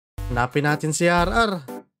Hanapin natin si RR.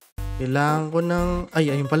 Kailangan ko ng... Ay,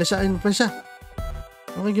 ayun pala siya. Ayun pala siya.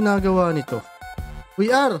 Ano ginagawa nito? Uy,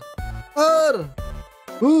 R! R!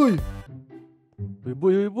 Uy!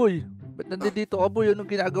 Uy, boy. Ba't nandito ka, boy? Anong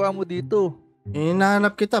ginagawa mo dito?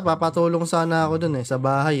 Hinahanap kita. Papatulong sana ako dun sa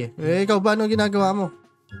bahay ikaw ba? Anong ginagawa mo?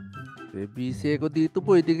 Busy ako dito,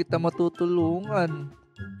 boy. Di kita matutulungan.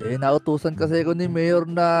 Nautusan kasi ako ni Mayor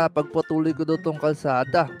na pagpatuloy ko daw tong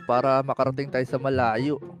kalsada para makarating tayo sa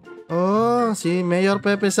malayo. Oh, si Mayor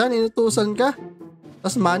Pepe San, inutusan ka?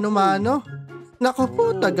 Tas mano-mano? Naku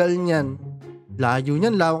po, tagal niyan. Layo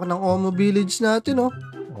niyan, lawak ng Omo Village natin, oh.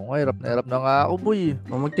 Oo nga, hirap na nga ako, boy.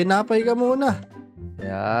 Magtinapay ka muna.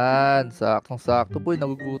 Yan, saktong-sakto, boy.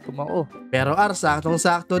 Nagugutom ako. Pero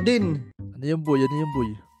saktong-sakto din. Ano yung boy?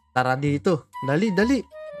 Tara dito. Dali.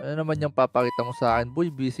 Ano naman yung papakita mo sa akin, boy?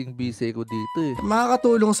 Busy ko dito eh.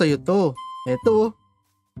 Makakatulong sa'yo to. Eto, oh.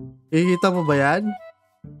 Ikita mo ba yan?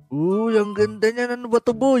 Uy, ang ganda niyan. Ano ba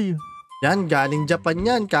to, boy? Yan, galing Japan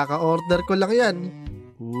yan. Kaka-order ko lang yan.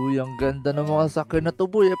 Uy, ang ganda ng mga sakyan na to,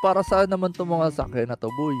 boy. Para saan naman to mga sakyan na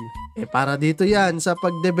to, boy? Para dito yan sa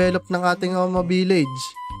pag-develop ng ating Omo Village.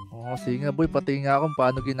 Sige nga, boy. Pati nga kung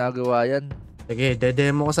paano ginagawa yan. Sige,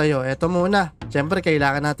 demo ko sa'yo. Eto muna. Siyempre,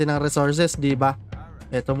 kailangan natin ng resources, di ba?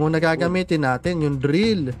 Eto muna gagamitin natin, yung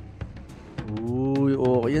drill. Uy,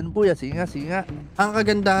 okay yan, boy. Sige nga. Ang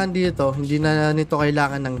kagandahan dito, hindi na nito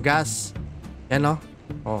kailangan ng gas. Yan, oh.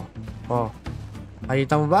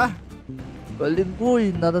 Nakita mo ba? Galing,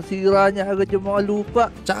 boy. Nasira niya agad yung mga lupa.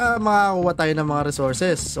 Tsaka makakuha tayo ng mga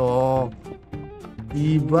resources. So,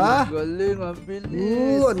 diba? Galing, ang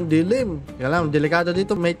bilis. Ang dilim. Kaya lang, delikado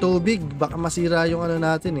dito. May tubig. Baka masira yung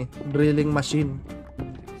natin drilling machine.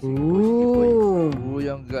 Uy,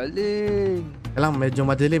 ang galing. Kaya lang, medyo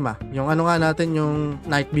madilim Yung nga natin, yung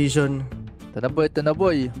night vision. Ito na,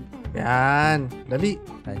 boy. Yan. Dali.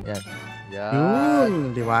 Yan. Yun,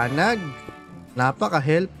 liwanag.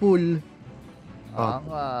 Napaka-helpful.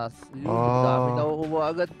 Angas. Dami na kukuha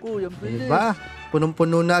agad, boy. Ang bilis. Diba?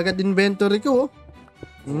 Punong-puno na agad inventory ko.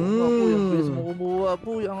 Boy, ang bilis mo kumuha,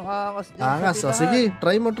 boy. Ang angas niya. Angas. Sige,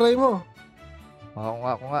 try mo.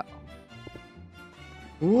 Ako nga.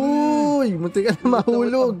 Uy, munti ka na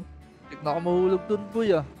mahulog. Muntik na ako mahulog dun,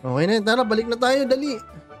 boy. Okay na, tara, balik na tayo, dali.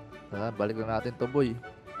 Balik na natin to, boy.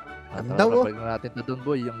 Balik na natin to dun,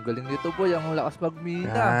 boy. Ang galing nito, boy. Ang lakas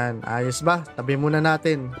magmina. Yan, ayos ba? Tabi muna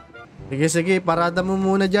natin. Sige, parada mo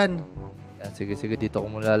muna dyan. Yan, sige, dito ko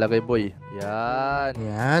muna lalagay, boy.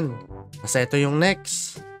 Yan. Kasi ito yung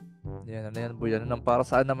next. Yan, ano yan, boy? Ano nang para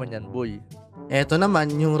saan naman yan, boy? Ito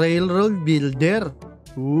naman, yung railroad builder.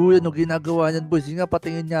 Uy, ano ginagawa niyan, boy? Sige nga,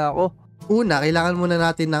 patingin niya ako. Una, kailangan muna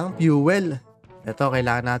natin ng fuel. Ito,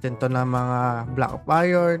 kailangan natin to ng mga block of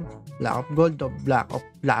iron, block of gold, o block of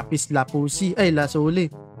lapis,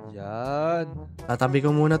 lasuli. Yan. Tatabi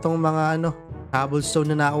ko muna tong mga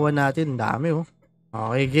cobblestone na nakuha natin. Dami, oh.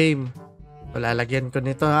 Okay, game. Lalagyan ko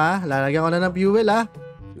nito, lalagyan ko na ng fuel,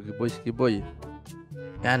 Sige, boy.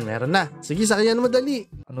 Yan, meron na. Sige, sakyan mo dali.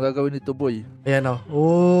 Ano gagawin nito, boy? Ayan,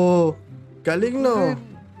 oh. Galing, no?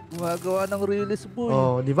 Gumagawa ng release, boy.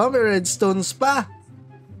 Di ba may redstones pa?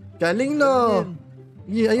 Galing, no?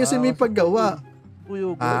 Ayusin mo yung paggawa. Boy,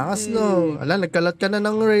 angas, no? Nagkalat ka na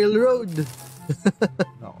ng railroad.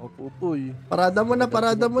 Ako po, boy. Parada mo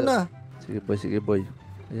na. Sige, boy.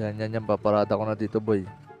 Yan. Paparada ko na dito, boy.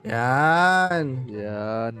 Yan.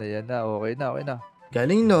 Ayan na. Okay na.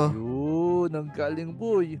 Galing, no? Yun, ang galing,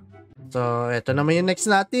 boy. So, eto naman yung next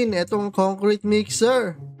natin. Etong concrete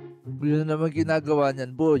mixer. Yun na naman ginagawa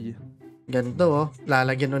niyan, boy. Ganito,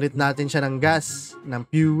 lalagyan ulit natin siya ng gas, ng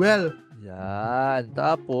fuel. Yan.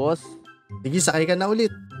 Tapos, sige, sakay ka na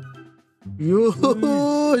ulit.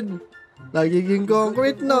 Yun! Nagiging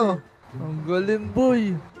concrete, no? Ang galing,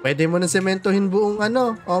 boy. Pwede mo na sementohin buong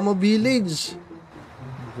Omo Village.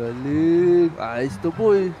 Galing. Ayos to,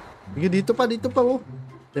 boy. Sige, dito pa, oh.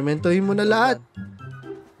 Sementohin mo na lahat.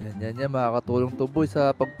 Yan. Makakatulong to, boy,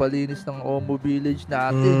 sa pagpalinis ng Omo Village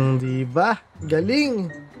natin. Diba? Galing.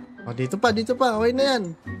 Dito pa. Okay na yan.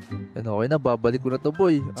 Okay na. Babalik ko na to,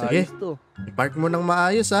 boy. Sige. Ayos to. I-park mo ng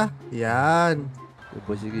maayos, Yan.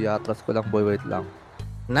 Boy, sige, atras ko lang, boy. Wait lang.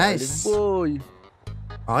 Nice. Galing, boy.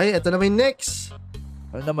 Okay, ito naman yung next.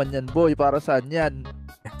 Ano naman yan, boy? Para saan yan?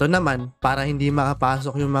 Ito naman, para hindi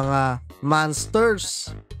makapasok yung mga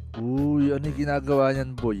monsters. Uy, ano yung ginagawa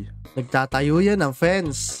niyan, boy? Nagtatayo yan ng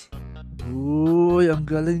fence. Uy, ang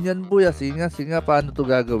galing yan, boy. Sige nga, paano to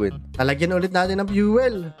gagawin? Talagyan ulit natin ng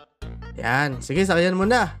fuel. Yan, sige, sakyan mo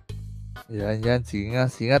na. Yan, sige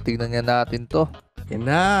nga, tingnan nga natin to. Yan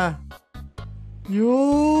na.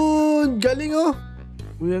 Yun, galing, oh.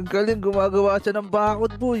 Uy, ang galing. Gumagawa siya ng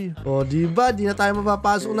bakod, boy. O, diba? Di na tayo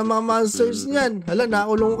mapapasok ng mga monsters niyan. Hala,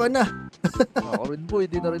 nakulong ka na. Ako rin, boy.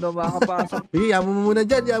 Di na rin ako makakapasok. Sige, yamo mo muna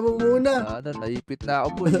dyan. Yamo mo muna. Naipit na ako,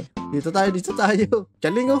 boy. Dito tayo.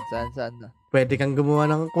 Galing, oh. Saan na? Pwede kang gumawa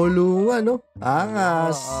ng kulungan, no?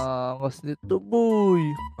 Angas. Angas nito, boy.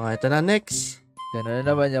 O, ito na next. Yan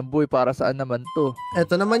na naman yan, boy. Para saan naman to?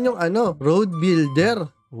 Ito naman yung road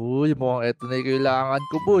builder. Uy, mukhang ito na yung kailangan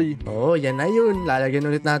ko, boy. Oh, yan na yun. Lalagyan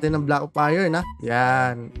ulit natin ng block of iron, ha?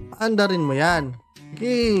 Yan. Andarin mo yan.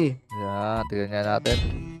 Okay. Yan, tignan nga natin.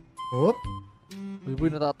 Hop. Uy,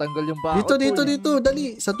 boy, natatanggal yung bakod, Dito.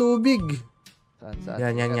 Dali. Sa tubig. Saan?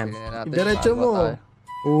 Yan. Tignan natin. Diretso mo. Tayo.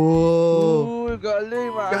 Oh. Uy,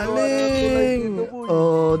 galing. Galing.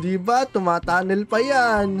 Oh, diba? Tumatunnel pa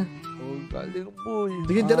yan. Oh, galing, boy.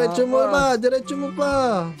 Sige, diretso mo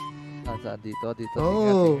pa. Saan? Dito.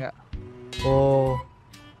 Oh. Tinga. Oh.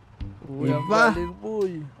 Uy, ang Diba? galing,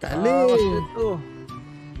 boy. Galing. Ito.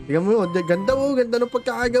 Tingnan mo, ganda ng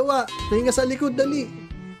pagkakagawa. Tingnan sa likod, dali.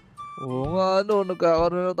 Oo nga,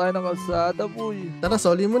 nagkakaroon na tayo ng kalsada, boy. Tara,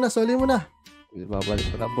 soli mo na. Uy, babalik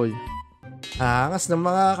ko na, boy. Angas ng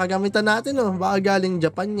mga kagamitan natin, oh. Baka galing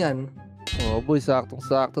Japan yan. Oo, boy,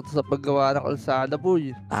 saktong-sakto to sa paggawa ng kalsada,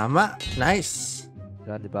 boy. Tama, nice.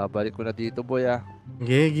 Yan, ibabalik ko na dito, boy, ah.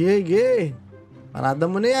 Ge. Parada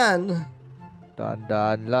mo na yan.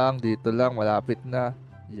 Daan lang, dito lang, malapit na.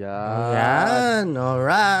 Yan. Ayan,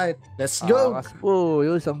 alright. Let's go. Angas, boy.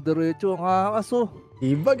 Isang diretso, ang angas, oh.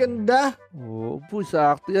 Diba ganda? Oo, boy,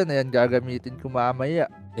 sakto yan. Ayan, gagamitin ko mamaya.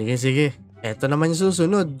 Sige. Eto naman yung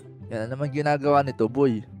susunod. Yan na naman ginagawa nito,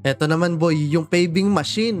 boy. Eto naman, boy, yung paving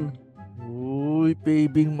machine. Uy,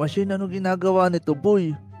 paving machine. Ano ginagawa nito,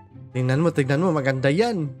 boy? Tingnan mo, maganda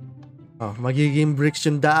yan. Oh, magiging bricks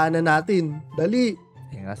yung daanan natin. Dali.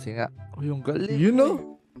 Singa. Uy, yung galing. You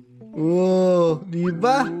know? Oh,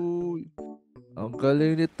 diba? Uy, ang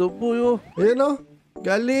galing nito, boy, oh. Ayan oh.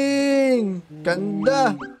 Galing.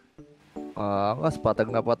 Ganda. Angas,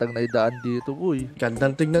 patag na yung daan dito, boy.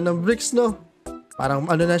 Gandang tignan ng bricks, no? Parang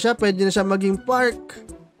na siya, pwede na siya maging park.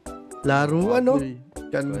 Laruan, no? Boy,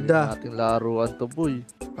 Ganda. nating laruan to, boy.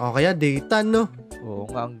 O kaya daytime, no? Oo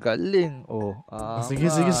nga, ang galing. Oh, Sige.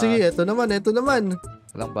 Ito naman.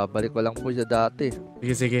 Walang babalik ko lang, boy, sa dati.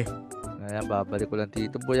 Sige. Ayan, babalik ko lang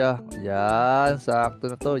dito, boy, ah. Yan, sakto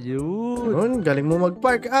na to. Yun. Yun, galing mo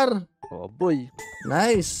mag-park, R. Oh, boy.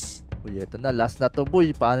 Nice. Uy, eto na. Last na to,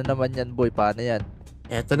 boy. Paano naman yan, boy? Paano yan?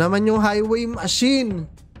 Ito naman yung highway machine.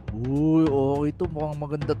 Uy, okay to. Mukhang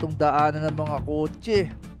maganda tong daanan ng mga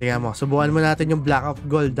kotse. Tingnan mo, subukan mo natin yung block of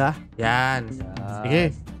gold, ha? Yan. Yan. Sige,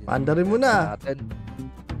 paandarin mo na. Yan.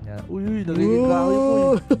 Uy, nagiging kahoy,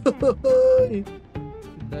 boy. Uy.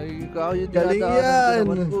 Nagiging kahoy yung Galing dinadaanan ko yan.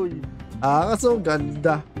 naman, boy. Kaso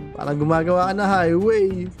ganda. Parang gumagawa ka na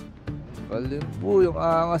highway. Galing, boy. Yung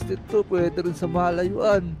angas nito. Pwede rin sa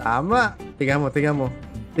malayuan. Tama. Tingnan mo.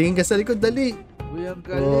 Tingin ka sa likod, dali. Uy, ang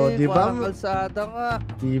galing. Oh, diba? Parang kalsada nga.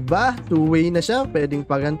 Diba? Two-way na siya. Pwedeng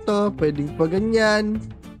pa ganito, pwedeng pa ganyan.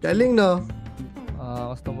 Galing, no?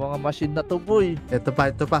 Angas ng mga machine na to, boy. Ito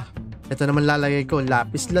pa. Ito naman lalagay ko.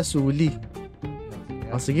 Lapis lazuli.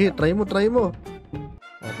 O sige, try mo.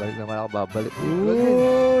 Babalik naman ako, babalik.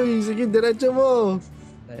 Uy, sige, diretso mo.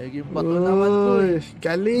 Nagiging bato naman, boy.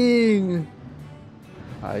 Galing.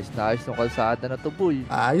 Ayos na ayos ng kalsada na to, boy.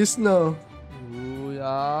 Ayos, no? Uy,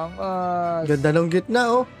 angas. Ganda ng gitna,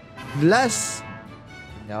 oh. Glass.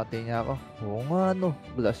 Tingnan ako. Oo nga, no.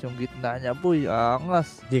 Glass yung gitna niya, boy.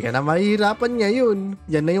 Angas. Di ka na mahihirapan ngayon.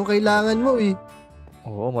 Yan na yung kailangan mo, eh.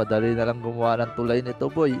 Oo, madali na lang gumawa ng tulay nito,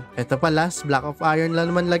 boy. Ito pa, last. Block of iron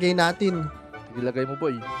lang naman lagay natin. Sige, lagay mo,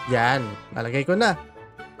 boy. Yan. Nalagay ko na.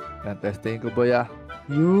 Yan, testing ko, boy, ah.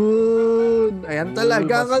 Yun. Ayan Uy,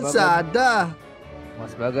 talaga ang mas kalsada.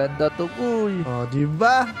 Mas maganda to, boy. O,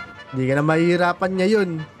 diba? Di ka na mahihirapan ngayon.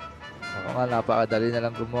 Oo nga, napakadali na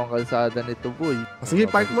lang gumawa ng kalsada nito, boy. O, sige,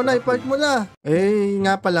 park mo na.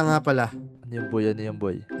 Nga pala. Ano yung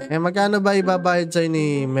boy? Magkano ba ibabayad sa'yo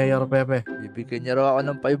ni Mayor Pepe? Bibigyan niya raw ako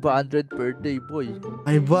ng 500 per day, boy.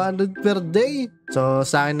 500 per day? So,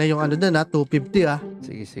 sa akin na yung 250, ah.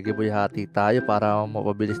 Sige, boy, hati tayo para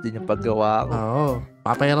mapabilis din yung paggawa ko. Oo.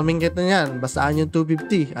 Papayaraming kita niyan. Bastaan yung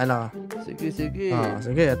 250. Ano? Sige.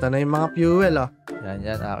 Sige, ito na yung mga fuel, oh. Yan,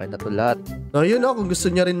 akin na to lahat. So, yun, oh. Kung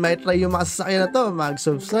gusto nyo rin try yung mga sasakyan na to,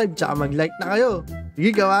 mag-subscribe, tsaka mag-like na kayo.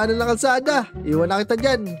 Sige, gawa na ng kalsada. Iwan na kita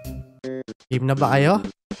dyan. Game na ba kayo?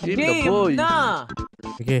 Game boy. na!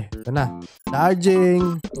 Sige, ito na.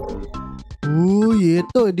 Charging. Uy,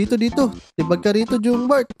 ito. Dito. Tibag ka rito,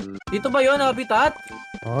 Jungbart. Dito ba yun, Habitat?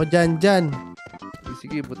 Oh, dyan.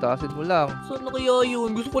 Sige, butasin mo lang. Saan na kaya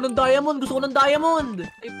yun? Gusto ko ng diamond.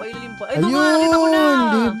 Ay, pailalim pa. Ito nga, kita ko na. Ayun,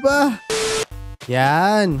 diba?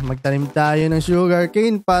 Yan, magtanim tayo ng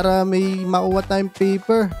sugarcane para may makuha tayong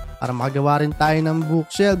paper. Para makagawa rin tayo ng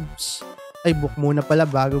bookshelves. Ay, book muna pala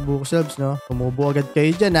bago bookshelves, no? Tumubo agad kayo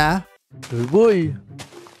dyan, ha? Hey, boy.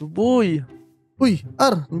 Boy. Uy,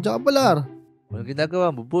 Ar, nandiyan ka pala, Ar. Anong ginagawa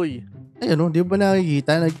mo, boy? Ay, ano, di ba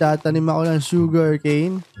nakikita? Nagtatanim ako ng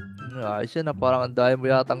sugarcane. Ayos yan, parang ang dami mo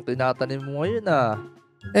yatang tinatanim mo ngayon,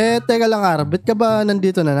 Teka lang, Ar, ba't ka ba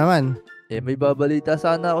nandito na naman? May babalita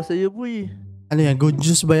sana ako sa iyo, boy. Ano yan, good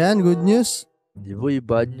news ba yan? Good news? Di, boy,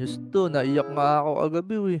 bad news to. Naiyak nga ako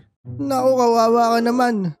kagabi, boy. Naku, kawawa ka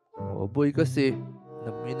naman. Oo, boy, kasi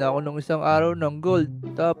nagmina ako ng isang araw ng gold.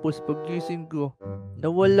 Tapos pagkising ko,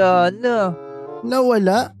 nawala na.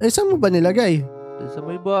 Nawala? Saan mo ba nilagay? Sa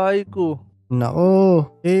may bahay ko.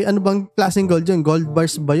 Nako. Ano bang klaseng gold yun? Gold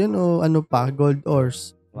bars ba yun o ano pa? Gold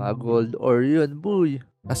ores? Mga gold ore yun, boy.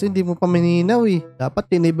 Kasi hindi mo pa mininaw eh.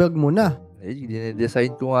 Dapat tinibag mo na.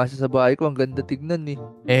 Dinedesign ko nga siya sa bahay ko. Ang ganda tignan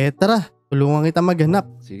Tara. Tulungan kita maghanap.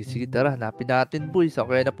 Sige, tara. Hanapin natin, boy.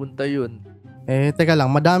 Saan kaya napunta yun? Teka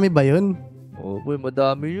lang. Madami ba yun? Oo, boy.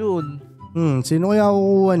 Madami yun. Sino kaya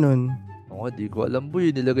kukuha nun? Oo, di ko alam,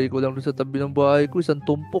 boy. Nilagay ko lang doon sa tabi ng bahay ko. Isang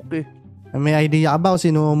tumpok May idea ka ba kung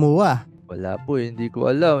sino umuha? Wala po, hindi ko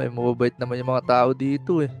alam. Mababait naman yung mga tao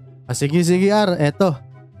dito Sige, Ar. Eto.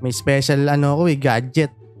 May special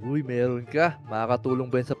gadget. Uy, meron ka. Makakatulong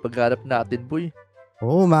ba yun sa pagharap natin, boy?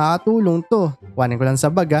 Oo, makakatulong to. Kuhanin ko lang sa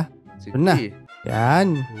bag Sige. Ito na. Yan.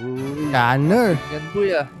 Uy, Scanner. yan, boy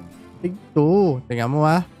Tigto. Tingnan mo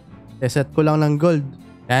Reset ko lang ng gold.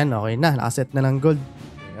 Yan, okay na. Nakaset na ng gold.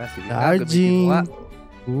 Sige Charging. nga.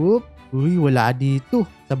 Oop. Uy, wala dito.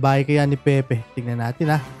 Sa bahay kaya ni Pepe. Tingnan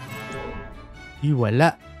natin Uy,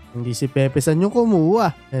 wala. Hindi si Pepe. Saan yung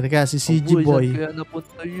kumuha? Kaya si CG Boy. Saan kaya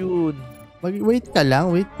napunta yun? Wait ka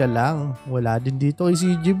lang. Wala din dito kay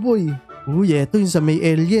CG Boy. Uy, eto yung sa may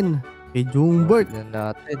alien. Kay Jungbert. Tignan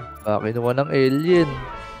natin. Kinuha ng alien.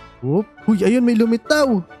 Oop. Uy, ayun, may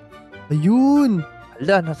lumitaw. Ayun.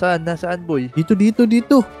 Ala, nasaan, boy?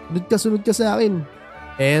 Dito. Sunod ka sa akin.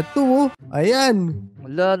 Eto, ayan.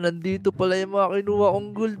 Wala, nandito pala yung mga kinuha kong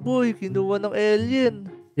gold, boy. Kinuha ng alien.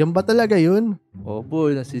 Yan ba talaga yun? Oh,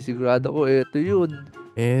 boy, nasisigurado ko, eto yun.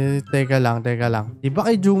 Teka lang. Di ba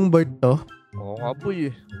kay Jungbert to? Oo nga,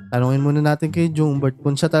 boy. Tanungin muna natin kay Jungbert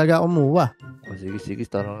kung siya talaga kumuha. Sige,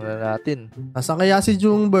 tanong na natin. Nasaan kaya si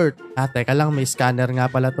Jungbert? Teka lang, may scanner nga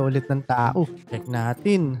pala to ulit ng tao. Check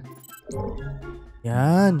natin.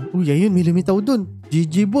 Yan. Uy, ayun, may lumitaw dun.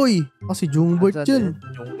 GG Boy. Si Jungbert yun.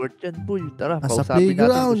 Jungbert yan, boy. Tara, Nasa kausapin natin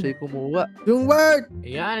playground. kung siya'y kumuha. Jungbert!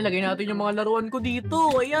 Ayan, ilagay natin yung mga laruan ko dito.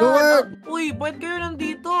 Ayan. Jungbert! Uy, bakit kayo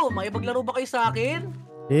nandito? Makipaglaro ba kayo sa akin?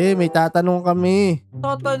 May tatanong kami.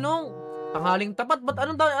 Tatanong. Tanghaling tapat, ba't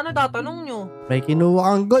ano tatanong nyo? May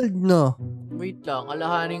kinuha kang gold, no? Wait lang,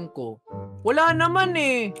 alahanin ko. Wala naman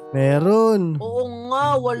Meron. Oo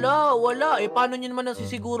nga, wala. Paano nyo naman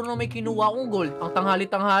nasisiguro na may kinuha akong gold? Ang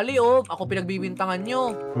tanghali-tanghali, ako pinagbibintangan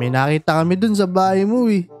nyo. May nakita kami dun sa bahay mo,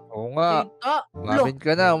 Oo nga.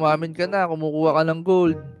 Kita. Umamin ka na. Kumukuha ka ng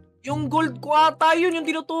gold. Yung gold ko ata yun, yung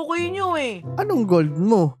tinutukoy nyo Anong gold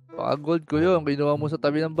mo? Baka gold ko yun. Kinuha mo sa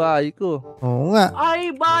tabi ng bahay ko. Oo nga.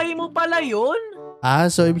 Ay, bahay mo pala yun?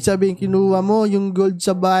 So ibig sabihin kinuha mo yung gold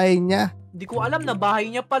sa bahay niya? Hindi ko alam na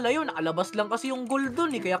bahay niya pala yun. Nakalabas lang kasi yung gold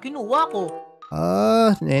dun kaya kinuha ko.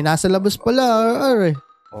 Nasa labas pala,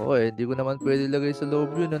 Oo hindi ko naman pwede lagay sa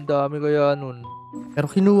loob yun. Ang dami kaya nun. Pero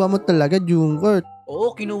kinuha mo talaga, Jungbert.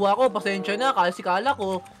 Oo, kinuha ko. Pasensya na. Kasi kala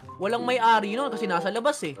ko, walang may-ari nun kasi nasa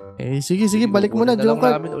labas Sige, balik mo na,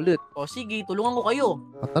 Jungbert. namin ulit. Sige, tulungan ko kayo.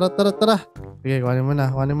 Tara. Sige, kuhanin mo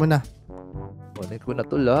na. Kunin ko na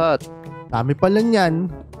to lahat. Dami pala niyan.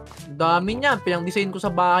 Dami niyan. Pinang-design ko sa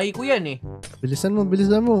bahay ko yan Bilisan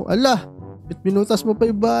mo. Ala, binutas mo pa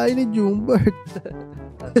yung bahay ni Jungbert.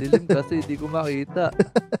 Ang dilim kasi, hindi ko makita.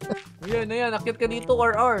 Ayan. Akit ka dito,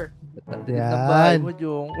 RR. Ang dilim ng bahay mo,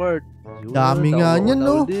 Jungbert. Dami nga niyan,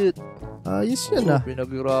 no? Ulit. Ayos yan,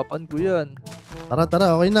 Pinaghirapan ko yan.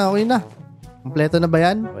 Tara, okay na. Kompleto na ba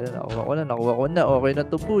yan? Nakuha ko na. Okay na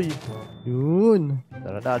to, boy. Yun.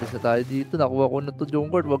 Tara na, alis na tayo dito. Nakuha ko na to,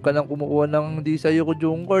 Jungbert. Huwag ka lang kumukuha ng di sa'yo ko,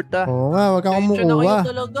 Jungbert, Oo nga, wag kang Pasensya na kayo kumukuha.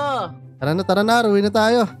 talaga. Tara na, ruwi na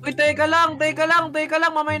tayo. Uy, teka lang.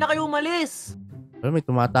 Mamaya na kayo umalis. May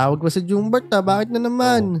tumatawag pa si Jungbert, Bakit na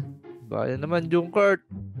naman? Bayan naman, Jungbert.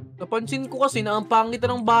 Napansin ko kasi na ang pangit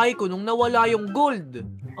na ng bahay ko nung nawala yung gold.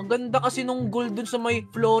 Ang ganda kasi nung gold dun sa may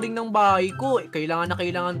flooring ng bahay ko. Kailangan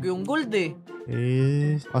ko yung gold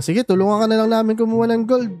Sige, tulungan ka na lang namin kumuha ng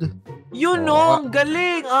gold. Yun Oo no, nga. ang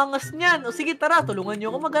galing. Angas niyan. O sige, tara, tulungan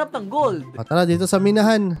niyo ako maghanap ng gold. O, tara dito sa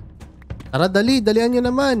minahan. Tara, dalian nyo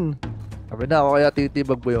naman. Sabi na ako kaya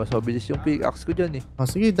titibag boy. Mas mabilis yung pickaxe ko dyan eh. O,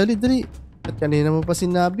 sige, dali. At kanina mo pa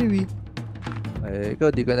sinabi, Eh, ikaw,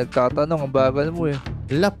 di ka nagtatanong. Ang bagal mo eh.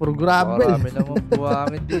 Wala, puro gravel. Marami namang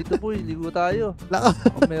buhangin dito boy. Ligo tayo. Laka.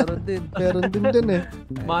 Oh, meron din. Meron din dun eh.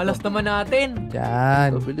 Malas naman natin.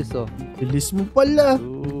 Yan. So, bilis oh. Bilis mo pala.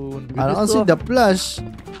 Yun. Parang Bilis kasi oh. The Flash.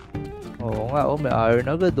 Oo nga, oh, may iron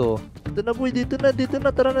agad oh. Dito na boy, dito na,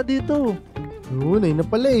 tara na dito. Yun, ayun na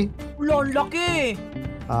pala eh. Wala, ang laki.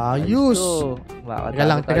 Ayos.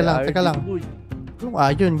 Teka lang. Anong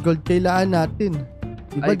ayon? Gold kailangan natin.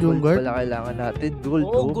 Diba, Ay, gold Jungard? pala kailangan natin. Gold,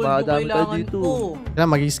 Oo, oh. gold yung Madami tayo kailangan dito. ko. Kaya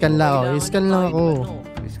mag-scan lang ako. Kailangan I-scan nyo lang kahit ako. ano.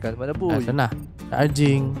 Iskan mo na boy. Ito na.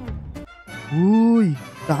 Charging. Uy,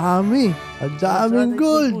 dami. Ang daming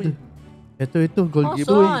gold. Ito, gold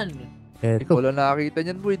boy. Asan? Ito. Ikaw lang nakakita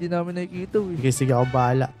niyan boy, di namin nakikita eh. Sige, ako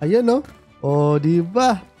bahala. Ayan, oh. Oh,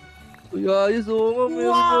 diba? Uy, ayos oo nga,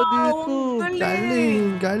 meron nga dito.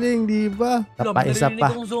 Ang Galing, diba? Isa narinig pa.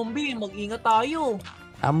 kong zombie. Mag-ingat tayo.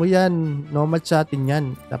 Amo yan. Nomad sa atin yan.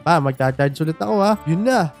 Isa pa, magcha-charge ulit ako ha. Yun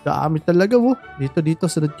na. Dami talaga oh. Dito.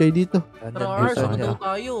 Sunod kayo dito. Tara, Ito, sunod ito. daw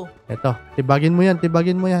tayo. Eto. Tibagin mo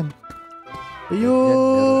yan.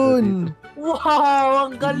 Ayun. Wow,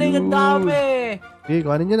 ang galing, ang dami. Okay,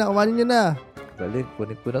 kuhanin nyo na. Galing,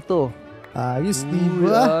 kunin ko na to. Ayos, Uy,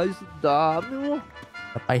 diba? ayos, dami mo.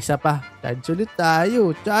 Isa pa. Charge ulit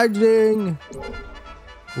tayo. Charging.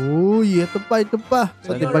 Uy, ito pa.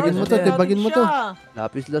 So, Ayun, tibagin mo to.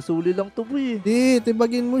 Lapis lasuli lang to boy. Di,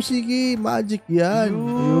 tibagin mo. Sige, magic yan.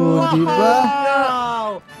 Yun, Wow! diba?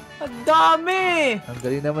 Ang dami! Ang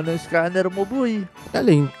galing naman ng scanner mo boy.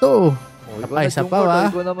 Galing to. Oh, Isa pa, wa?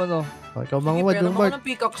 Ikaw naman oh. O, ikaw Sige, manguwad pera yung naman Bart. ako ng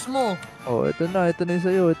pickaxe mo. Oh, ito na yung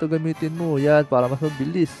sa'yo. Ito gamitin mo. Yan, para mas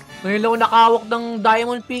mabilis. Ngayon lang ako nakawak ng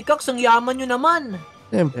diamond pickaxe. Ang yaman nyo naman.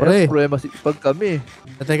 Siyempre. Siyempre, masipag kami.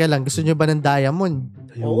 Teka lang, gusto nyo ba ng diamond?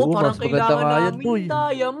 Oo, parang mas maganda kailangan nga yan, namin boy.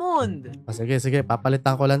 diamond. Sige,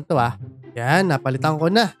 papalitan ko lang to ha. Yan, napalitan ko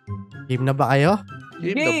na. Game na ba kayo?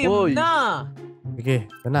 Game na, boy. na! Sige,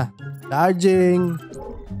 ito na. Charging.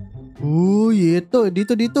 Uy, ito.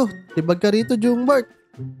 Dito. Tibag ka rito, Jungbart.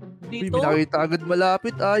 Uy, Dito? pinakita agad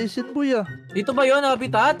malapit. Ayos yan, boy ah. Dito ba yun,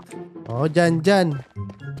 habitat? Oh, dyan.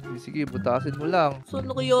 Sige, butasin mo lang. Saan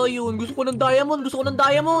na kaya yun? Gusto ko ng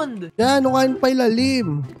diamond. Yan, ukain pa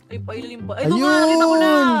ilalim. Ay, pailim ba? Ay, ito nga, kita ko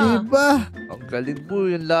na! Ayun, diba? Ang galing, boy.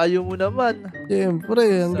 Ang layo mo naman. Siyempre,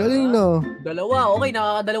 ang galing no. Dalawa, okay,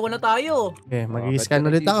 nakakadalawa na tayo. Okay, Oh, mag-i-scan ba't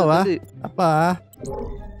ulit ka ako ha. nandito, dali? Apa ha.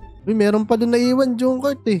 Uy, meron pa doon na iwan,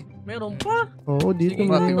 Jungbart eh. Meron pa. Oo, dito Sige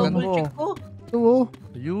nga, nga, meron. tingnan double mo. check ko. Ito oh.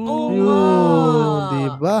 Ayun. Oo. Yun,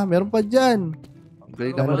 diba? Meron pa dyan. Ang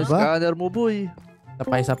galing Ano naman ng ba? scanner mo, boy.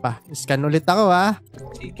 Isa pa. Scan ulit ako ha.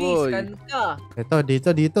 Sige, Boy. scan ka. Ito, dito.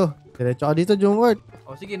 Diretso ka dito, Jungbart.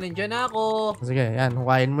 O sige, nandyan na ako. Sige, yan.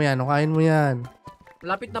 Hukayin mo yan.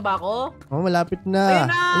 Malapit na ba ako? Oh, malapit na. Ayun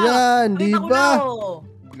na! Ayan, Nakita di ko na, ba? oh.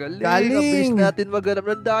 Galing. Galing. Ang bilis natin maghanap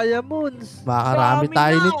ng diamonds. Makarami Dami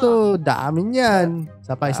tayo na. nito. Dami niyan.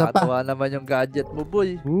 Isa pa. Nakakatawa naman yung gadget mo,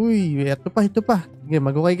 boy. Uy, ito pa. Sige,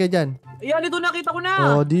 mag-ukay ka dyan. Ayan, ito nakita ko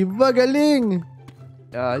na. Oh, di ba? Galing.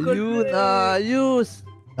 Ayun, Galing. ayos.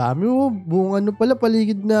 Dami oh. Buong ano pala,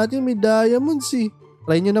 paligid natin. May diamonds eh.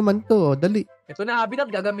 Try nyo naman to. Oh, dali. Ito na, habitat.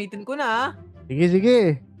 Gagamitin ko na.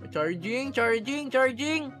 Sige.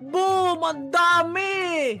 Charging. Boom! Ang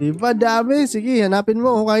dami! Di ba? Dami. Sige, hanapin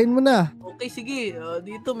mo. Hukayin mo na. Okay, sige.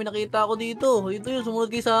 Dito, may nakita ako dito. Ito yung sumunod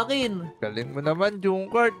kayo sa akin. Galing mo naman,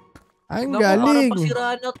 Jungkart. Ang Naku, parang galing.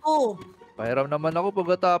 pasiraan na to. Pahiram naman ako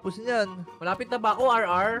pagkatapos niyan. Malapit na ba ako,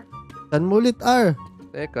 RR? Tan mo ulit, R.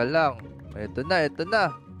 Teka lang. Ito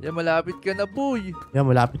na. Yan, malapit ka na, boy. Yan,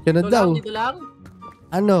 malapit ka na daw. Dito lang?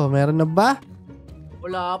 Ano, meron na ba?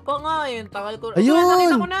 Wala pa nga eh. Tagal ko. Ayun!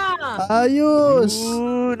 Nakita ko na! Ayos.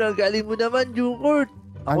 Ang galing mo naman, Jungkart.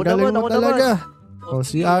 Ang galing mo talaga. Oh,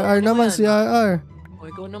 si sige, RR ako naman, si RR. O,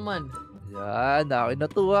 ikaw naman. Yan, akin na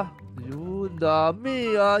to ah. Yun,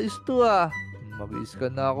 dami. Ayos to ah.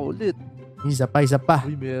 Mag-i-scan na ako ulit. Isa pa.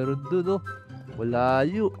 Uy, meron dun oh.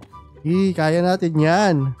 Malayo. Kaya natin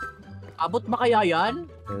yan. Abot ba kaya yan?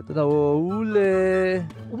 Ito na, huli.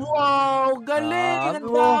 Wow! Galing! Ang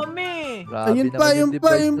Ano? dami! Grabe Ayun naman pa, yung yun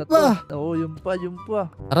device pa. na to. Oo, yun pa.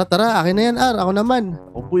 Tara, akin na yan, R. Ako naman.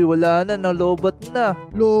 Oh boy, wala na, nalobat na.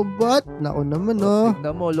 Lobat. Naku naman, oh.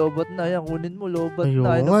 Tignan mo, lobat na. Yan, kunin mo, lobat Ayun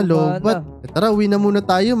na. Yan, nga, ang lobat. gumana. Tara, uwi na muna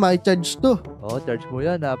tayo. Mai-charge to. Oh, charge mo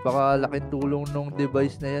yan. Napakalaking tulong nung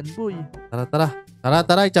device na yan, boy. Tara,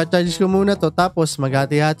 i-charge ko muna to. Tapos,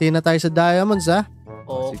 maghati-hati na tayo sa diamonds, ha?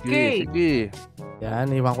 Okay. Sige.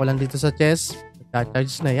 Yan, iwan ko lang dito sa chest.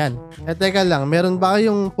 Charge na yan. Teka lang, meron ba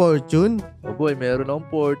kayong fortune? Oh boy, meron akong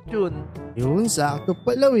fortune. Yun, sakto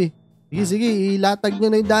pala eh. Sige, ilatag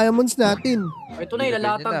nyo na yung diamonds natin. Ito na,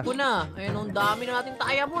 ilalatag ko na. Ayun, ang dami na nating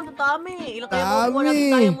diamond. Ang dami. Ilang kaya Dami. makuha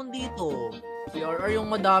natin diamond dito? Si RR yung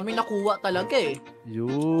madami nakuha talaga eh.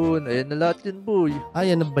 Yun, ayan na lahat yun, boy.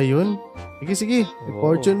 Ay, ano ba yun? Sige,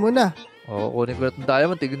 fortune mo na. Kunin ko na itong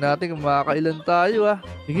diamond. Tignan natin kung makakailan tayo,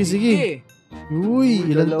 Sige. Uy,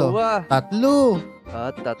 ilan to? Dalawa. 3.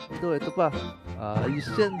 Tatlo. Ito pa. Ayos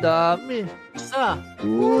yan, dami. Isa.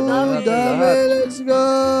 Dami. Let's go.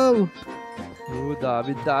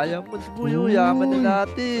 Dami diamonds, boy. Yaman na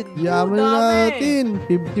natin. Yaman na natin.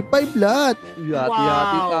 55 lahat.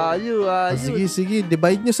 Hati-hati tayo. Ayos. Sige,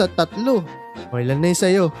 divide nyo sa 3. O, ilan na yung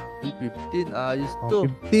sa'yo? 15. Ayos O, to.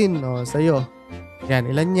 15. O, sa'yo.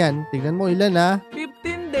 Yan, ilan yan? Tignan mo, ilan ha?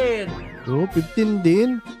 15 din. O, 15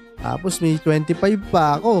 din. Tapos may 25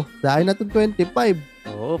 pa ako. Sa akin na itong 25.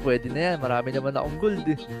 Oo, pwede na yan. Marami naman akong gold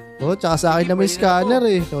eh. O, tsaka sa akin na may scanner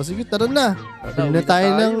eh. O, sige, tara na. Bili na tayo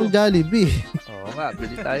ng Jollibee. Oo nga,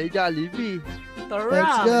 bili tayo Jollibee. Tara,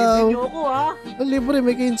 Let's go. libre niyo ako ha. Ang libre,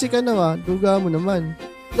 may 15 ka na ha. Duga mo naman.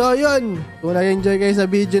 So, yun. Kung nag-enjoy kayo sa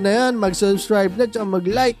video na yan, mag-subscribe na tsaka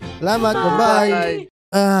mag-like. Salamat, bye-bye.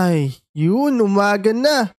 Ay, yun, umaga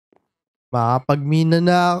na. Makapagmina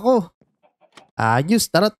na ako. Ayos,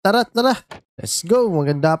 tara. Let's go,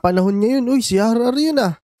 maganda panahon ngayon. Uy, si RR yun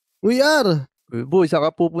ah. Uy, R. Uy, boy, saan ka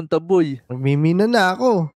pupunta, boy? Magmimina na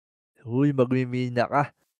ako. Uy, magmimina ka.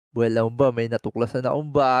 Boy, alam ba, may natuklasan akong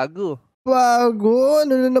bago. Bago?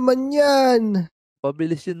 Ano na naman yan?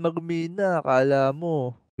 Pabilis yun magmina, akala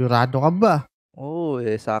mo. Sigurado ka ba? Oo,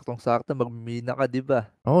 saktong-sakto magmimina ka, di ba?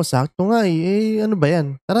 Oo, sakto nga eh. Ano ba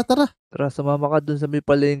yan? Tara. Tara, sumama ka dun sa may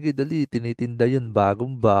palengke, dali. Tinitinda yun,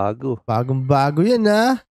 bagong-bago. Bagong-bago yan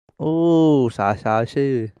ah. Oo, sasasya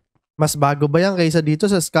eh. Mas bago ba yan kaysa dito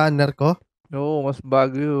sa scanner ko? Oo, mas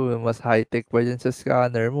bago yun. Mas high-tech pa yan sa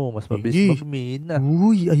scanner mo. Mas mabilis magmina.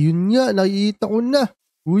 Uy, ayun nga. Nakikita ko na.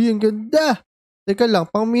 Uy, ang ganda. Teka lang,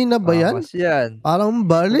 pang mina ba yan? Mas yan. Parang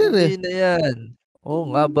baril eh. Mina yan.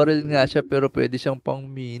 Oo nga, baril nga siya pero pwede siyang pang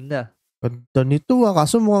mina. Ganda nito ah.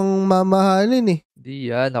 Kaso mukhang mamahalin eh.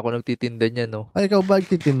 Di yan, ako nagtitinda niya, no? Ay, ikaw ba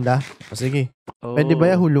nagtitinda? O, sige. Oo. Pwede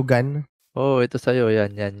ba yung hulugan? Oo, ito sa'yo.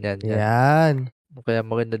 Yan. Yan. Kaya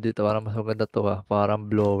maganda dito. Parang mas maganda to Parang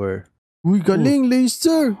blower. Uy, galing,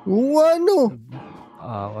 laser. Oo, ano?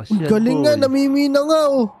 Angas Uy, yan, galing nga. boy. Namimina nga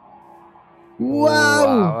oh.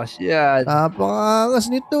 Wow. Angas yan. Napakangas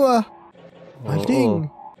nito ah. Galing.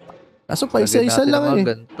 Kaso pa isa-isa lang eh.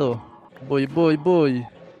 Ganito. Boy.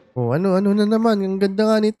 Oh, ano na naman. Ang ganda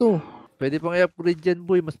nga nito. Pwede pang i-upgrade yan,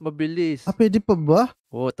 boy. Mas mabilis. Ah, pwede pa ba?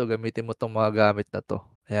 Oo, gamitin mo tong mga gamit na to.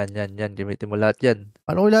 Ayan. Gamitin mo lahat yan.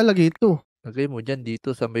 Paano ko ilalagay ito? Lagay mo dyan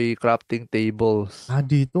dito sa may crafting tables. Ah,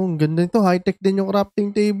 dito. Ang ganda nito. High-tech din yung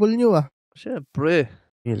crafting table nyo ah. Siyempre.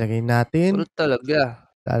 Ilagay natin. Ano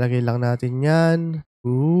talaga? Lalagay lang natin yan.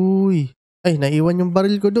 Uy. Ay, naiwan yung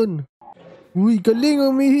baril ko dun. Uy, galing.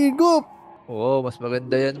 Umihigop. Oo, mas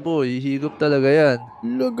maganda yan, boy. Higop talaga yan.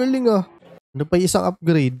 Hala, galing ah. Ano pa yung isang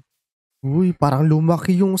upgrade? Uy, parang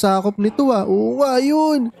lumaki yung sakop nito ah. Oo nga,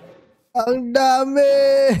 yun. Ang dami.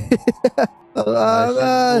 Ang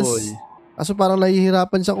angas. Boy. Kaso parang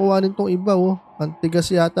nahihirapan siya kuhanin tong iba oh. Ang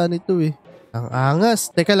tigas yata nito eh. Ang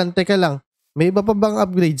angas. Teka lang. May iba pa bang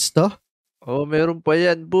upgrades to? Oo, meron pa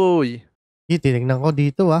yan, boy. Tinignan ko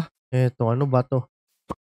dito ah. Eto, ano ba to?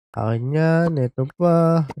 Akin yan. Ito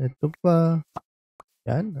pa.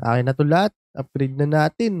 Yan. Akin na to lahat. Upgrade na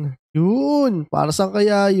natin. Yun. Para saan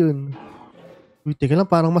kaya yun? Uy, teka lang.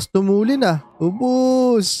 Parang mas tumulin ah.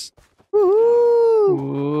 Ubus.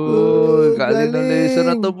 Uy, galing ng laser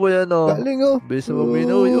na to, boy, ano? Galing oh. Bisa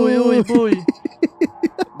magmina. Uy, boy.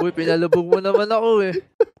 Boy, pinalubog mo naman ako eh.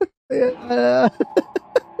 Ayan.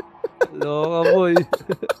 Loka, boy.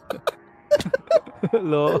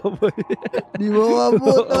 Di mo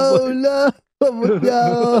kabot. Wala. Pabot niya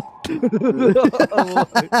ako.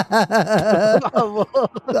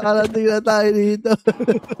 Nakarating na tayo dito.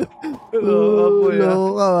 Loka, boy.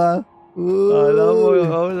 Loka ba? Alam mo,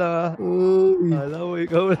 ikaw lang ah. Uy.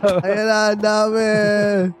 Ayan na, ang dami.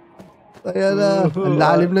 Ayan na. Ang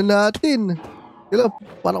lalim na natin. Kaya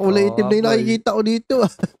parang kulay itim na yung nakikita ko dito.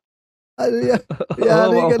 Ano yan?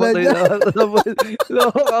 Yari ka na dyan.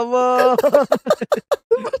 Loka mo.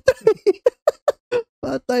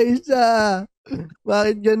 Patay siya.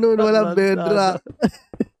 Bakit ganun? Walang bedrock.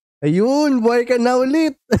 Ayun, buhay ka na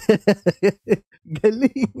ulit.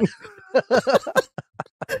 Galing.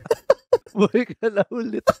 Buhay ka na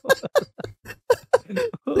ulit.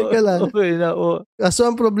 Teka Teka lang. Okay na, oh. Kaso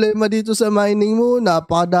ang problema dito sa mining mo,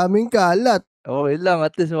 napakadaming kalat. Okay lang,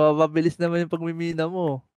 at least mapapabilis naman yung pagmimina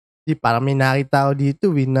mo. Di, parang may nakita ko dito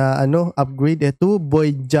na upgrade. Ito,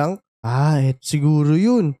 void junk. Ito siguro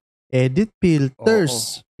yun. Edit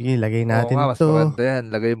filters. Sige, lagay natin Oo nga, mas to. maganda yan.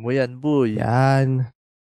 Lagay mo yan, boy. Yan.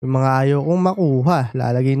 Yung mga ayaw kong makuha,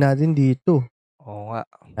 lalagay natin dito. Oo nga.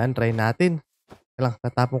 Yan, try natin. Teka lang,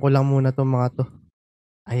 tatapon ko lang muna tong mga to.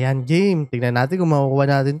 Ayan, James. Tignan natin kung makukuha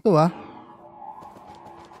natin to,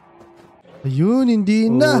 Ayun, hindi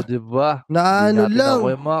na. Oo, diba? Naano Hindi natin lang. ako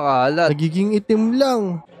yung mga kalat. Nagiging itim lang.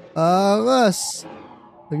 Angas.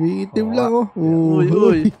 Nagiging itim Oo lang, nga. Uy.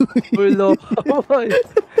 Uy, loko boy.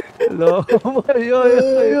 Loko boy.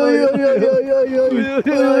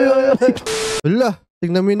 Wala,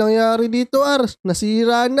 tignan mo yung nangyari dito, Ars.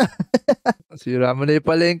 Nasira na. Sira mo na yung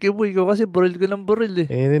palengke, boy. Ikaw kasi buril ka ng buril,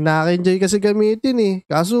 Naka-enjoy kasi gamitin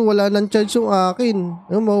Kaso wala nang charge yung akin.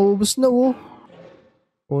 Maubos na,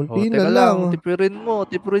 Konti na Teka lang. tipirin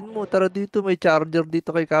mo. Tara dito, may charger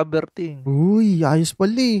dito kay Caberting. Uy, ayos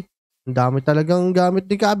pala Ang dami talagang gamit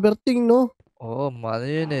ni Caberting, no? Oo, mano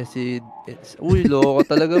yun Uy, loko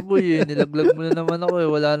talaga, boy. Nilaglag mo na naman ako,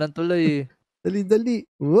 wala nang tulay, Dali.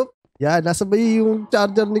 Whoop. Yan, nasa ba yung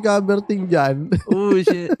charger ni Caberting dyan? Uy,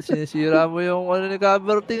 sinisira mo yung ni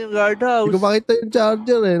Caberting, yung guardhouse. Hindi ko makita yung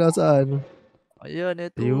charger Nasaan? Ayan,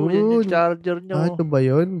 ito. Yan yung charger nyo. Ito ba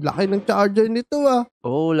yun? Laki ng charger nito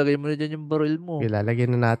Oo, lagay mo na dyan yung baril mo. Okay,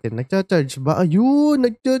 lalagyan na natin. Nagcha-charge ba? Ayun,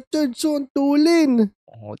 nagcha-charge. So, ang tulin.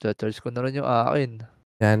 Oo, charge ko na rin yung akin.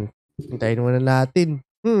 Yan. Hintayin muna natin.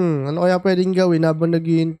 Ano kaya pwedeng gawin habang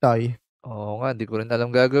naghihintay? Oo nga, di ko rin alam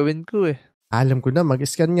gagawin ko Alam ko na,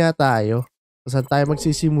 mag-scan nga tayo. Saan tayo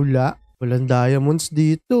magsisimula? Walang diamonds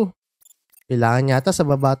dito. Kailangan yata sa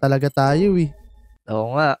baba talaga tayo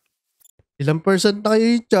Oo nga. Ilang percent na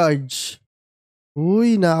kayo i-charge?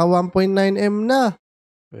 Uy, naka 1.9M na.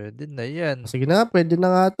 Pwede na yan. Sige na, pwede na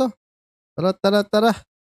nga to. Tara.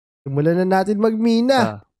 Simulan na natin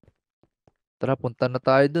magmina. Tara, punta na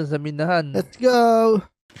tayo dun sa minahan. Let's go.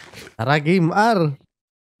 Tara, game R.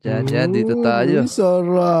 Yan, dito tayo. Uy,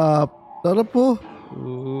 sarap. Tara po.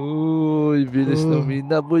 Uy, bilis ng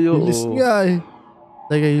mina, boy. Bilis nga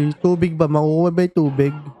Teka, yung tubig ba? Makukuha ba yung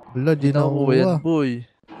tubig? Wala, di na Nakuha yan, boy.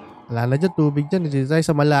 Wala na dyan, tubig dyan. Hindi tayo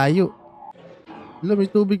sa malayo. Wala, may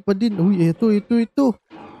tubig pa din. Uy, ito.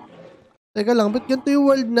 Teka lang, ba't ganito yung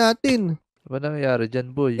world natin? Ano nangyari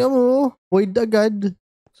dyan, boy? Yan mo, void agad.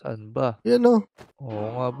 Saan ba? Yan Oo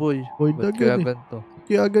nga, boy. Void Ba't agad kaya ganito?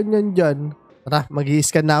 Kaya ganyan dyan. Tara,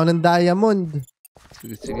 mag-i-scan na ako ng diamond.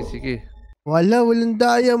 Sige. Walang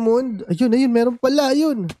diamond. Ayun, meron pala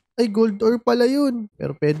yun. Ay, gold ore pala yun.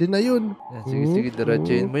 Pero pwede na yun. Yan, sige,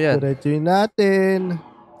 diretsuhin mo yan. Diretsuhin natin.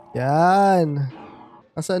 Yan.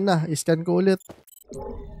 Nasaan na? I-scan ko ulit.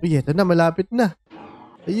 Uy, eto na, malapit na.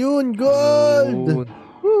 Ayun, gold!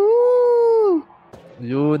 Woo!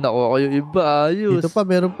 Yun, nakuha ko yung iba, ayos. Dito pa,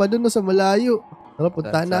 meron pa dun sa malayo. Tara,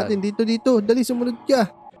 puntahan natin. Dito. Dali, sumunod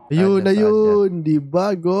ka. Ayun.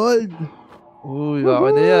 Diba, gold? Uy,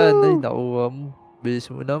 akin na yan. Ay, nakuha mo.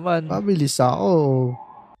 Bilis mo naman. Pabilis ako.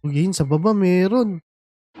 Uy, sa baba meron.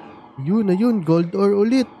 Ayun, gold ore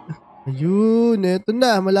ulit. Ayun, eto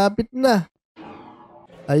na, malapit na.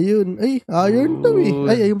 Ayun, ay, iron to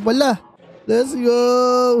Ay, ayun pala. Let's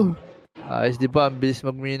go! Ayos, di ba? Ang bilis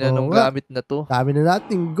magmina Oo ng nga. gamit na to. Dami na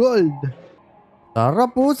nating gold.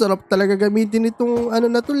 Sarap talaga gamitin itong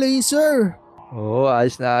laser. Oo,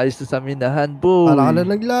 ayos na ayos to sa minahan, boy. Para ka na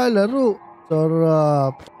naglalaro.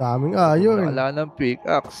 Sarap. Daming iron. Wala ng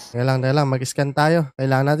pickaxe. Kaya lang, mag-scan tayo.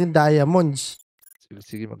 Kailangan natin diamonds.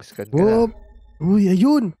 Sige, mag-scan ka na. Uy,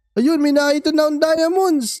 ayun. May nakita na ang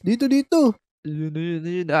diamonds. Dito.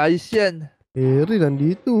 Ayun. Ayos yan.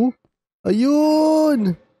 Nandito.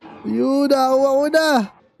 Ayun, nakakuha ko na.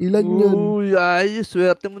 Ilan yun? Uy, ayos.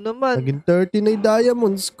 Swerte mo naman. Naging 30 na yung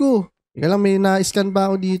diamonds ko. Kaya lang, may na-scan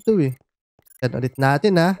pa ako dito Scan ulit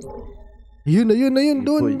natin Ayun.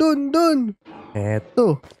 Doon.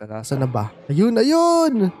 Eto. Saan na ba?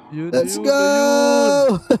 Ayun. Let's go!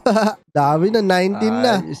 Dami na, 19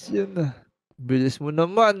 na. Ayos yan. Bilis mo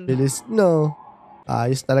naman. Bilis, no?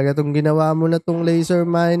 Ayos talaga tong ginawa mo na tong laser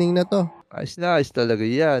mining na to. Ayos na, ayos talaga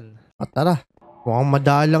yan. Tara. Mukhang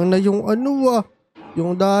madalang na yung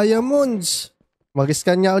yung diamonds.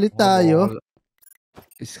 Mag-scan nga ulit tayo.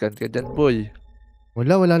 Scan ka dyan, boy.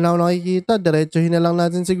 Wala na ako nakikita. Diretsuhin na lang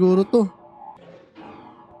natin siguro to.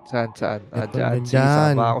 Saan? Ito, Dyan. Sige,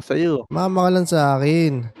 dyan. sama ako sa'yo. Mama ka lang sa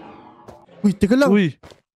akin. Uy, teka lang. Uy,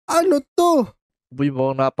 Ano to? boy,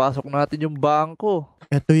 mukhang napasok natin yung bangko.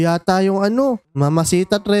 Ito yata yung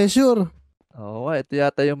Mamasita Treasure. Oo nga, ito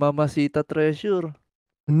yata yung Mamasita Treasure.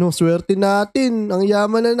 Ano, swerte natin. Ang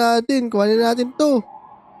yaman na natin. Kuhanin natin to.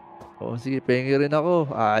 Oo, sige, pengi rin ako.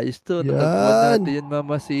 Ayos to. Yan. Natagpuan natin yung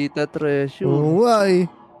Mamasita Treasure. Oo nga eh.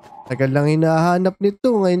 Tagal lang hinahanap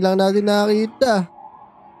nito. Ngayon lang natin nakita.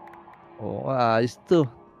 Oo nga, ayos to.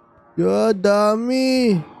 Yeah,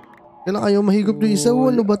 dami. Kailan kayo mahigop doon isa?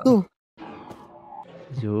 Ano ba to?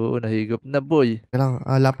 Yun, nahigop na boy. Kailan,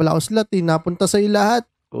 ala pala ako slot eh. Napunta sa'yo lahat.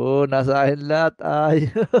 Oo, nasa akin lahat.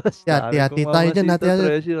 Ayos. Hati-hati tayo dyan. Mamasita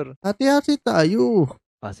Treasure. Hati-hati tayo.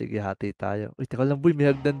 Sige, hati tayo. Uy, teka lang boy,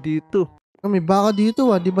 may hagdan dito. May baka dito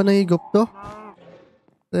Di ba nahigop to?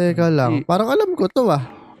 Teka lang. Hindi. Parang alam ko to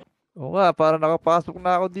Oo nga, para nakapasok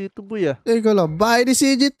na ako dito boy Teka lang. Bahay ni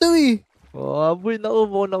CJ to eh. Oo boy,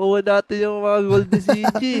 nakuha natin yung mga gold ni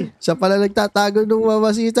CG. Siya pala nagtatago ng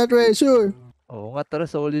Mamasita Treasure. Oo nga, tara,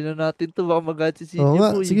 soli na natin to. Baka mag-add si CG Oo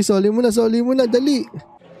nga. boy. Sige, soli mo na. Dali.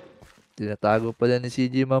 Tinatago pala ni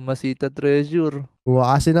CG Mamasita Treasure.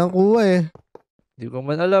 Kuha kasi ng kuha eh. Hindi ko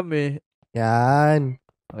man alam eh. Yan.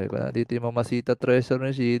 Okay ko na dito yung Mamasita Treasure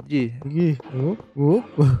ni CG. Sige. Oop.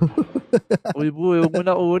 Uy boy, huwag mo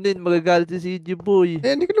na unin. Magagalit si CG boy.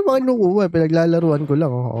 Hindi ko naman kinukuha. Pinaglalaruan ko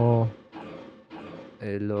lang. Oo.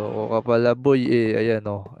 Loko ka pala boy Ayan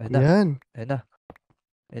Yan.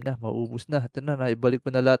 Ayun na, maubos na. Ito na, naibalik ko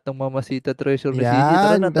na lahat ng Mamasita Treasure ni CG.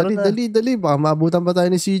 Tara Yan. na. Dali. Baka maabutan pa tayo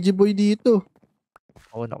ni CJ Boy dito.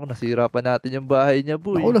 Oo, naku, nasira pa natin yung bahay niya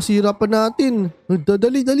boy. Ako, nasira pa natin.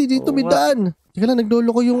 Dali. Dito Oo may nga. daan. Teka lang, naglolo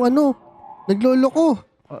ko yung ano. Naglolo ko.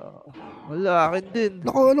 Wala, akin din.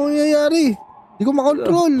 Naku, ano nangyayari? Hindi ko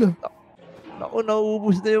makontrol. Naku,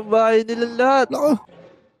 naubos na yung bahay nila lahat. Naku.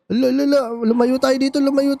 Lumayo tayo dito.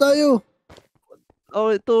 Oh,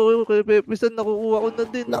 ito, kay Pepisan, nakukuha ko na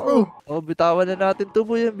din. Naku. Bitawan na natin to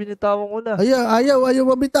boy. Binitawan ko na. Ayaw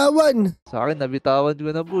mabitawan. Sa akin, nabitawan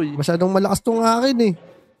ko na boy. Masyadong malakas tong akin eh.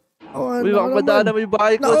 Uy, baka madaan na may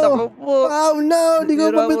bahay ko. Naku. Naku po. Oh no, di ko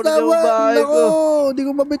Nasira mo na yung mabitawan. bahay ko. Naku, di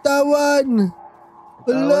ko mabitawan.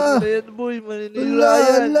 Bitawan Ala. mo na yan boy. Maninira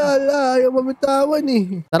yan. Ayaw mabitawan eh.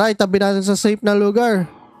 Tara, itabi natin sa safe na lugar.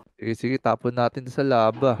 Sige, tapon natin sa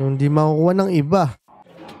laba. Yung di makukuha ng iba.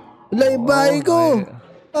 Wala yung bahay ko.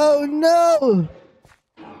 Oh no.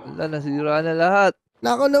 Wala, nasira na lahat.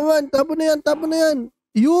 Nako naman, tapon na yan.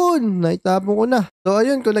 Yun, naitapon ko na. So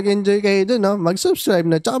ayun, kung nag-enjoy kayo dun, mag-subscribe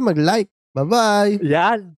na tsaka mag-like. Bye-bye.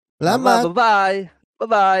 Yan. Salamat. Bye-bye.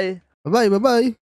 Bye-bye. Bye-bye.